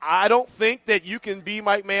 I don't think that you can be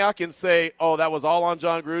Mike Mayock and say, oh, that was all on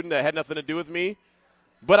John Gruden. That had nothing to do with me.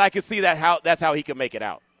 But I can see that's how he can make it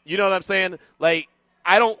out. You know what I'm saying? Like,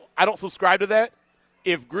 I don't subscribe to that.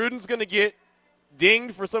 If Gruden's going to get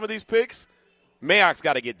dinged for some of these picks, Mayock's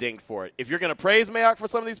got to get dinged for it. If you're going to praise Mayock for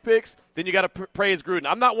some of these picks, then you got to praise Gruden.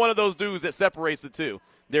 I'm not one of those dudes that separates the two.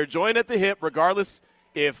 They're joined at the hip, regardless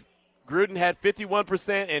if Gruden had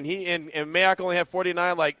 51% and Mayock only had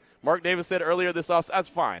 49%, like Mark Davis said earlier this offseason. That's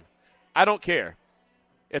fine. I don't care.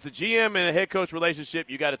 It's a GM and a head coach relationship.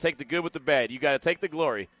 You got to take the good with the bad. You got to take the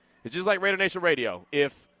glory. It's just like Raider Nation Radio.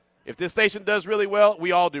 If this station does really well,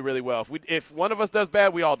 we all do really well. If one of us does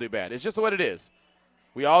bad, we all do bad. It's just what it is.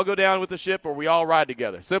 We all go down with the ship or we all ride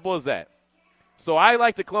together. Simple as that. So I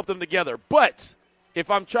like to clump them together. But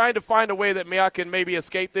if I'm trying to find a way that Mayock can maybe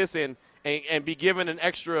escape this and be given an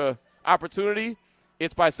extra opportunity,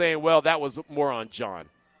 it's by saying, well, that was more on John.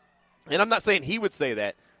 And I'm not saying he would say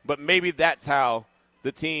that, but maybe that's how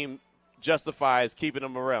the team justifies keeping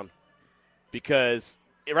him around. Because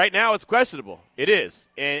right now it's questionable. It is.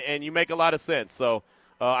 And you make a lot of sense. So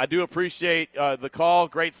I do appreciate the call.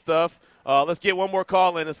 Great stuff. Let's get one more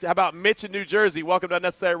call in. How about Mitch in New Jersey? Welcome to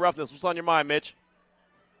Unnecessary Roughness. What's on your mind, Mitch?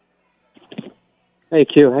 Hey,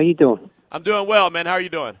 Q. How you doing? I'm doing well, man. How are you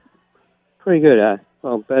doing? Pretty good.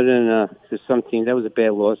 Well, better than just some teams. That was a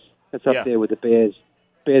bad loss. That's up there with the Bears.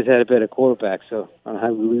 Bears had a better quarterback, so I don't know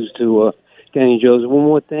how we lose to Danny Jones. One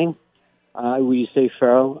more thing. Will you say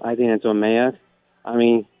Farrell? I think that's on Mayock. I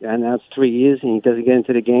mean, and now it's 3 years, and he doesn't get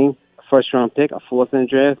into the game. A first-round pick, a fourth in the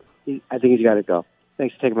draft. I think he's got to go.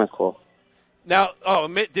 Thanks for taking my call. Now,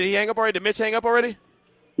 did he hang up already? Did Mitch hang up already?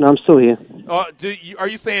 No, I'm still here. Are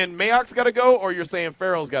you saying Mayock's got to go, or you're saying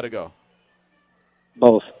Farrell's got to go?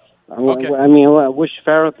 Both. Okay. I mean, I wish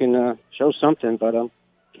Farrell can show something, but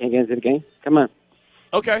can't get into the game. Come on.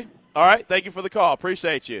 Okay. All right. Thank you for the call.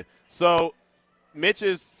 Appreciate you. So, Mitch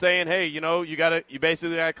is saying, hey, you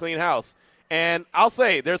basically got to clean house. And I'll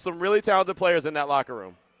say there's some really talented players in that locker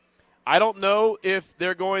room. I don't know if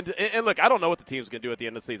they're going to – and look, I don't know what the team's going to do at the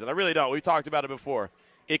end of the season. I really don't. We talked about it before.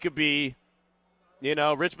 It could be,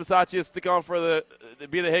 Rich Bisaccia stick on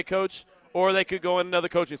be the head coach, or they could go in another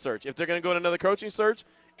coaching search. If they're going to go in another coaching search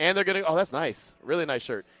and they're going to – oh, that's nice. Really nice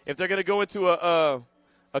shirt. If they're going to go into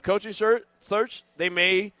a coaching search, they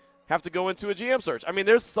may have to go into a GM search. I mean,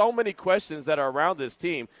 there's so many questions that are around this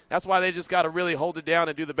team. That's why they just got to really hold it down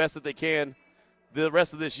and do the best that they can the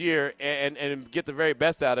rest of this year and get the very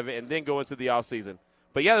best out of it and then go into the offseason.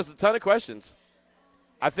 But, yeah, there's a ton of questions.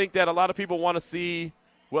 I think that a lot of people want to see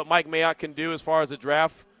what Mike Mayock can do as far as the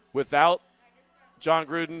draft without John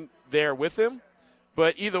Gruden there with him.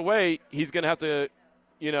 But either way, he's going to have to,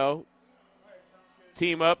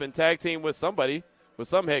 team up and tag team with somebody, with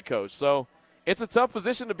some head coach. So it's a tough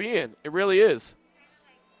position to be in. It really is.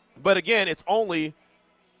 But, again, it's only –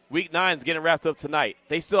 Week 9 is getting wrapped up tonight.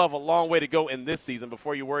 They still have a long way to go in this season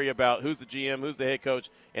before you worry about who's the GM, who's the head coach,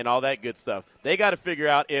 and all that good stuff. They got to figure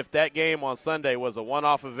out if that game on Sunday was a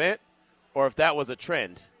one-off event or if that was a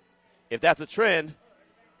trend. If that's a trend,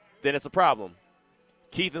 then it's a problem.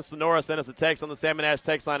 Keith and Sonora sent us a text on the Salmon Ash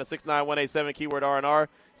text line at 69187, keyword R&R.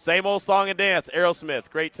 Same old song and dance, Aerosmith,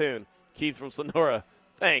 great tune. Keith from Sonora,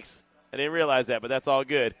 thanks. I didn't realize that, but that's all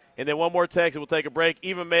good. And then one more text, and we'll take a break.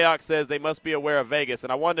 Even Mayock says they must be aware of Vegas.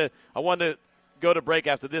 And I want to go to break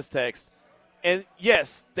after this text. And,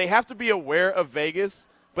 yes, they have to be aware of Vegas,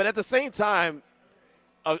 but at the same time,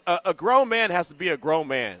 a grown man has to be a grown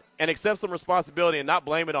man and accept some responsibility and not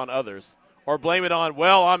blame it on others or blame it on,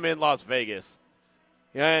 well, I'm in Las Vegas.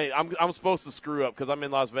 Yeah, I'm supposed to screw up because I'm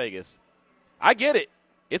in Las Vegas. I get it.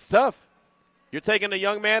 It's tough. You're taking a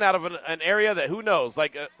young man out of an area that who knows,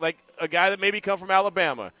 like a guy that maybe come from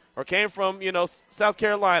Alabama or came from, South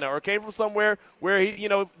Carolina or came from somewhere where he,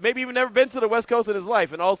 maybe even never been to the West Coast in his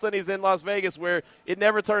life, and all of a sudden he's in Las Vegas where it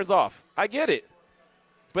never turns off. I get it.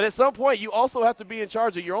 But at some point, you also have to be in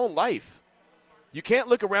charge of your own life. You can't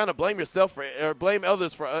look around and blame yourself or blame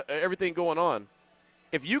others for everything going on.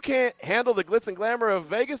 If you can't handle the glitz and glamour of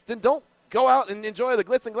Vegas, then don't go out and enjoy the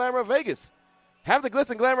glitz and glamour of Vegas. Have the glitz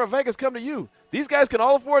and glamour of Vegas come to you. These guys can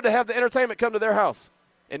all afford to have the entertainment come to their house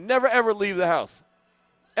and never, ever leave the house.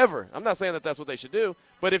 Ever. I'm not saying that that's what they should do.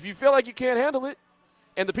 But if you feel like you can't handle it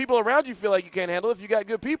and the people around you feel like you can't handle it, if you got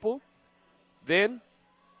good people, then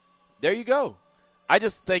there you go. I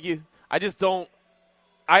just think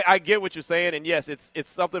I get what you're saying, and, yes, it's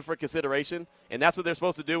something for consideration, and that's what they're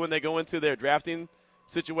supposed to do when they go into their drafting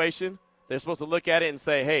situation. They're supposed to look at it and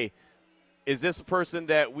say, hey, is this a person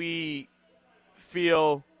that we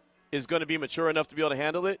feel is going to be mature enough to be able to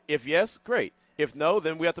handle it? If yes, great. If no,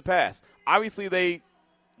 then we have to pass. Obviously, they,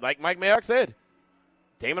 like Mike Mayock said,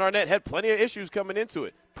 Damon Arnette had plenty of issues coming into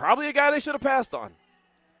it. Probably a guy they should have passed on.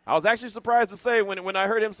 I was actually surprised to say when I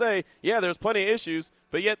heard him say, yeah, there's plenty of issues,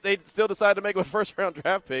 but yet they still decided to make him a first-round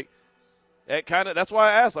draft pick. That's why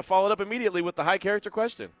I asked. I followed up immediately with the high character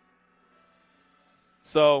question.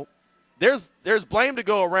 So there's blame to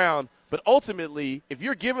go around, but ultimately, if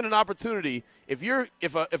you're given an opportunity, if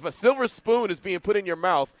a silver spoon is being put in your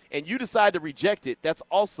mouth and you decide to reject it, that's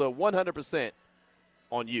also 100%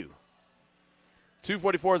 on you.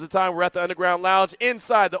 2:44 is the time. We're at the Underground Lounge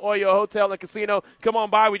inside the Oyo Hotel and Casino. Come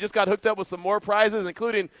on by. We just got hooked up with some more prizes,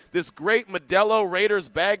 including this great Modelo Raiders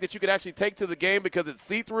bag that you could actually take to the game because it's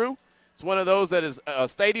see-through. It's one of those that is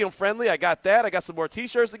stadium-friendly. I got that. I got some more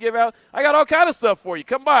T-shirts to give out. I got all kind of stuff for you.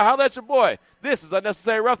 Come by. Holla at your boy. This is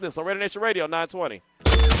Unnecessary Roughness on Raider Nation Radio 920.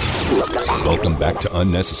 Welcome back to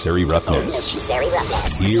Unnecessary Roughness.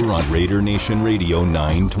 Here on Raider Nation Radio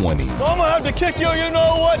 920. I'm going to have to kick you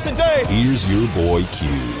know what today. Here's your boy Q.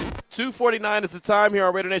 2:49 is the time here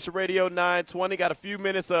on Raider Nation Radio 920. Got a few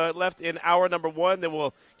minutes left in hour number 1. Then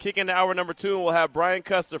we'll kick into hour number 2, and we'll have Brian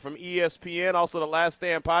Custer from ESPN, also the Last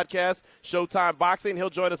Stand podcast, Showtime Boxing. He'll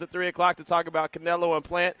join us at 3 o'clock to talk about Canelo and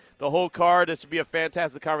Plant, the whole card. It should be a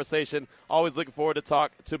fantastic conversation. Always looking forward to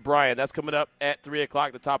talk to Brian. That's coming up at 3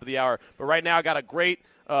 o'clock, the top of the hour. But right now I got a great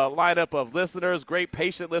lineup of listeners, great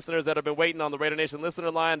patient listeners that have been waiting on the Raider Nation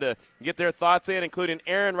listener line to get their thoughts in, including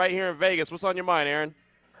Aaron right here in Vegas. What's on your mind, Aaron?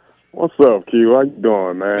 What's up, Q? How you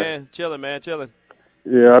doing, man? Man, chilling.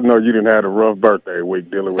 Yeah, I know you didn't have a rough birthday week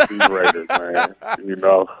dealing with these Raiders, man. You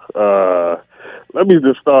know, let me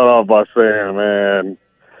just start off by saying, man,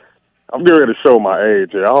 I'm getting ready to show my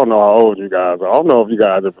age here. I don't know how old you guys are. I don't know if you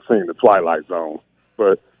guys ever seen The Twilight Zone,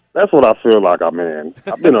 but that's what I feel like I'm in.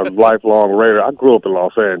 I've been a lifelong Raider. I grew up in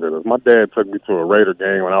Los Angeles. My dad took me to a Raider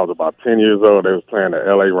game when I was about 10 years old. They was playing the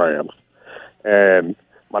L.A. Rams. And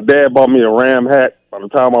my dad bought me a Ram hat. By the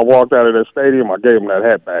time I walked out of that stadium, I gave him that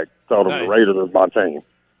hat back. Told him the Raiders is my team.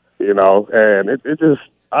 You know, and it just,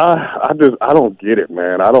 I don't get it,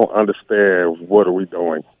 man. I don't understand what are we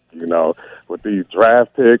doing, you know, with these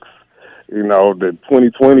draft picks. You know, the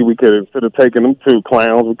 2020, we could have taken them 2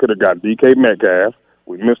 clowns. We could have got DK Metcalf.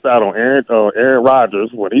 We missed out on Aaron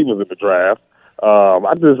Rodgers when he was in the draft. I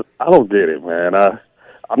don't get it, man.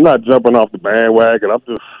 I'm not jumping off the bandwagon.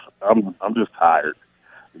 I'm just tired.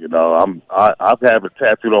 You know, I've had it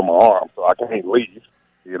tattooed on my arm, so I can't leave.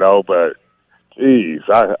 You know, but geez,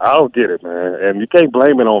 I don't get it, man. And you can't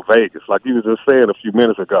blame it on Vegas, like you was just saying a few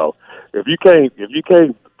minutes ago. If you can't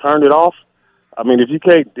turn it off, I mean, if you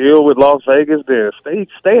can't deal with Las Vegas, then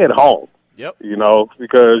stay at home. Yep. You know,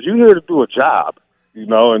 because you're here to do a job. You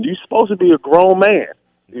know, and you're supposed to be a grown man.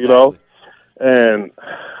 You know, and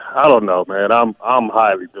I don't know, man. I'm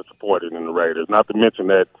highly disappointed in the Raiders. Not to mention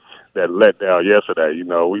that letdown yesterday. You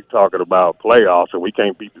know, we talking about playoffs and we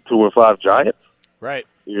can't beat the 2-5 Giants. Right.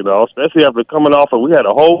 You know, especially after coming off we had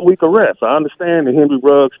a whole week of rest. I understand the Henry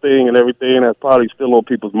Ruggs thing and everything. That's probably still on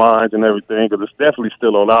people's minds and everything because it's definitely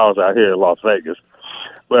still on ours out here in Las Vegas.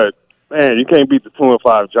 But man, you can't beat the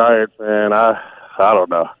 2-5 Giants, man. I don't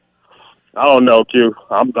know. I don't know, Q.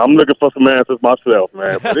 I'm looking for some answers myself,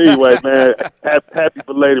 man. But anyway, man, happy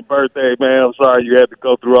belated birthday, man. I'm sorry you had to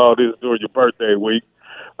go through all this during your birthday week.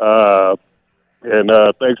 And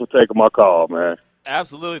thanks for taking my call, man.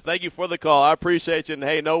 Absolutely. Thank you for the call. I appreciate you. And,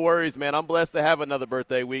 hey, no worries, man. I'm blessed to have another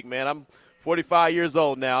birthday week, man. I'm 45 years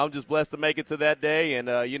old now. I'm just blessed to make it to that day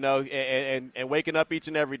and, you know, and waking up each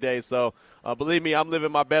and every day. So, believe me, I'm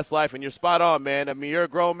living my best life. And you're spot on, man. I mean, you're a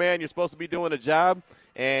grown man. You're supposed to be doing a job.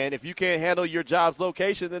 And if you can't handle your job's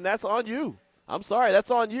location, then that's on you. I'm sorry.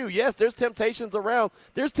 That's on you. Yes, there's temptations around.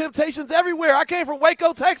 There's temptations everywhere. I came from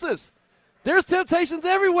Waco, Texas. There's temptations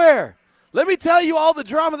everywhere. Let me tell you all the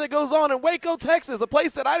drama that goes on in Waco, Texas, a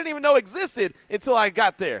place that I didn't even know existed until I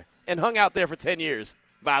got there and hung out there for 10 years,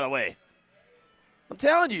 by the way. I'm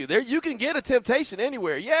telling you, you can get a temptation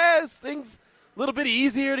anywhere. Yes, things a little bit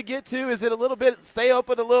easier to get to. Is it a little bit stay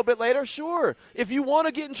open a little bit later? Sure. If you want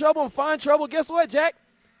to get in trouble and find trouble, guess what, Jack?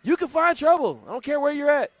 You can find trouble. I don't care where you're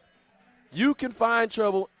at. You can find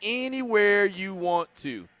trouble anywhere you want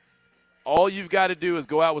to. All you've got to do is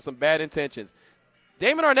go out with some bad intentions.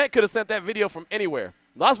 Damon Arnette could have sent that video from anywhere.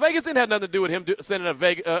 Las Vegas didn't have nothing to do with him sending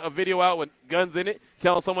a video out with guns in it,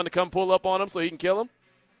 telling someone to come pull up on him so he can kill him.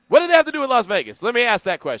 What did that have to do with Las Vegas? Let me ask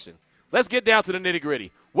that question. Let's get down to the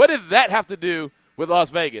nitty-gritty. What did that have to do with Las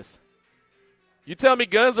Vegas? You tell me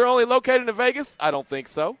guns are only located in Vegas? I don't think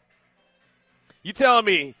so. You telling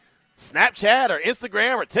me Snapchat or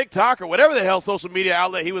Instagram or TikTok or whatever the hell social media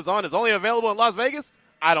outlet he was on is only available in Las Vegas?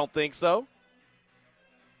 I don't think so.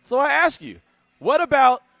 So I ask you, what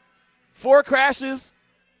about 4 crashes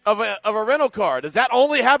of a rental car? Does that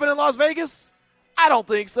only happen in Las Vegas? I don't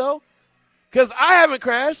think so, because I haven't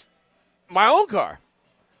crashed my own car.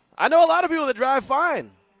 I know a lot of people that drive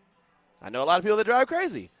fine. I know a lot of people that drive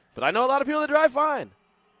crazy, but I know a lot of people that drive fine.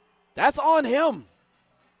 That's on him.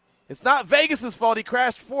 It's not Vegas's fault he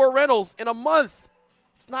crashed 4 rentals in a month.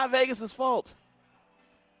 It's not Vegas's fault.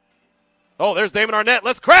 Oh, there's Damon Arnett.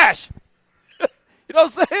 Let's crash. You know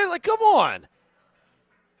what I'm saying? Like, come on.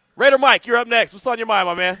 Raider Mike, you're up next. What's on your mind,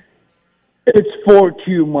 my man? It's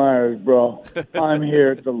 4Q Myers, bro. I'm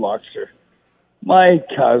here at the Luxor. My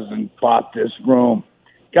cousin bought this room.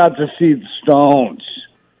 Got to see the Stones.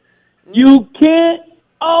 You can't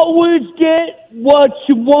always get what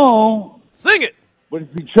you want. Sing it. But if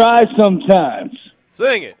you try sometimes,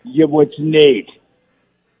 sing it. You get what you need.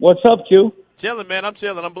 What's up, Q? Chilling, man. I'm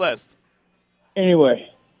chilling. I'm blessed. Anyway,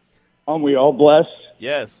 aren't we all blessed?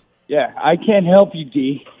 Yes. Yeah, I can't help you,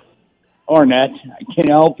 D. Arnett. I can't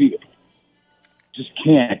help you. Just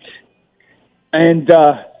can't. And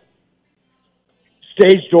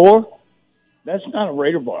Stage Door, that's not a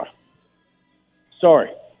Raider bar. Sorry,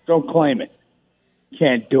 don't claim it.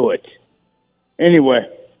 Can't do it. Anyway,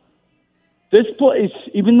 this place,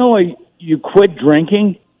 even though you quit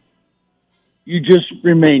drinking, you just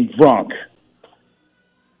remain drunk.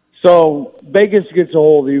 So Vegas gets a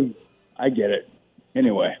hold of you. I get it.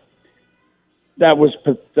 Anyway, that was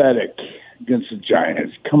pathetic against the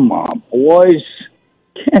Giants. Come on, boys.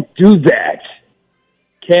 Can't do that.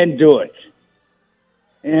 Can't do it.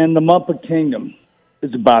 And the Muppet Kingdom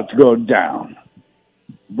is about to go down.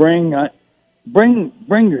 Bring your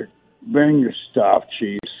stuff,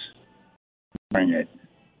 Chiefs. Bring it.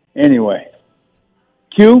 Anyway,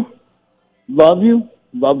 Q, love you.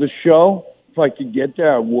 Love the show. If I could get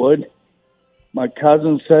there, I would. My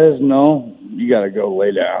cousin says no. You got to go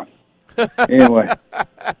lay down. Anyway.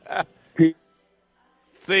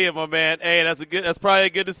 See you, my man. Hey, that's probably a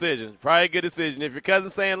good decision. Probably a good decision. If your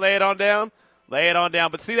cousin's saying lay it on down, lay it on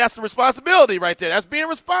down. But see, that's the responsibility right there. That's being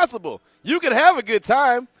responsible. You can have a good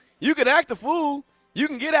time. You can act a fool. You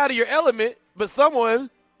can get out of your element, but someone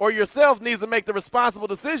or yourself needs to make the responsible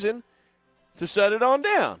decision to shut it on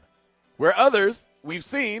down. Where others, we've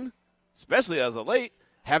seen, especially as of late,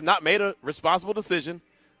 have not made a responsible decision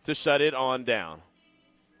to shut it on down.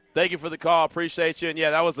 Thank you for the call. Appreciate you. And,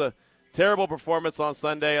 yeah, that was a terrible performance on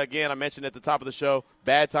Sunday. Again, I mentioned at the top of the show,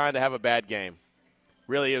 bad time to have a bad game.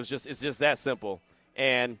 Really, it's just that simple.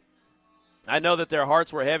 And I know that their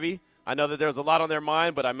hearts were heavy. I know that there was a lot on their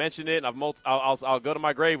mind, but I mentioned it, and I'll go to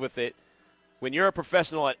my grave with it. When you're a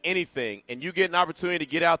professional at anything and you get an opportunity to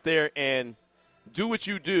get out there and do what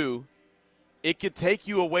you do, it could take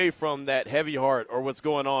you away from that heavy heart or what's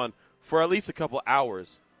going on for at least a couple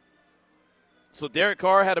hours. So Derek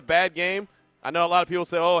Carr had a bad game. I know a lot of people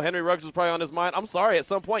say, oh, Henry Ruggs was probably on his mind. I'm sorry. At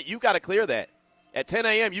some point, you've got to clear that. At 10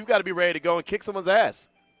 a.m., you've got to be ready to go and kick someone's ass.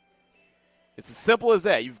 It's as simple as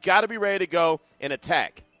that. You've got to be ready to go and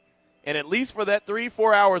attack. And at least for that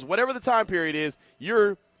 3-4 hours, whatever the time period is,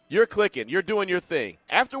 you're clicking. You're doing your thing.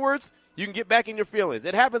 Afterwards, you can get back in your feelings.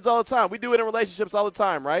 It happens all the time. We do it in relationships all the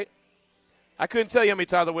time, right? I couldn't tell you how many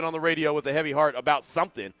times I went on the radio with a heavy heart about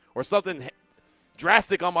something or something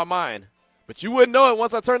drastic on my mind. But you wouldn't know it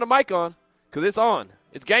once I turned the mic on because it's on.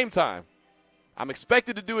 It's game time. I'm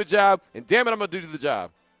expected to do a job, and damn it, I'm going to do the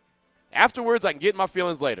job. Afterwards, I can get in my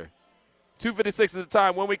feelings later. 2:56 is the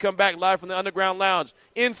time. When we come back live from the Underground Lounge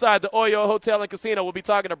inside the Oyo Hotel and Casino, we'll be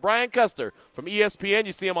talking to Brian Custer from ESPN.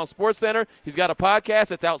 You see him on SportsCenter. He's got a podcast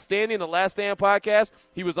that's outstanding, the Last Stand podcast.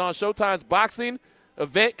 He was on Showtime's boxing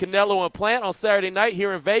event, Canelo and Plant, on Saturday night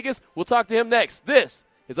here in Vegas. We'll talk to him next. This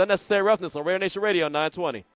is Unnecessary Roughness on Raider Nation Radio 920.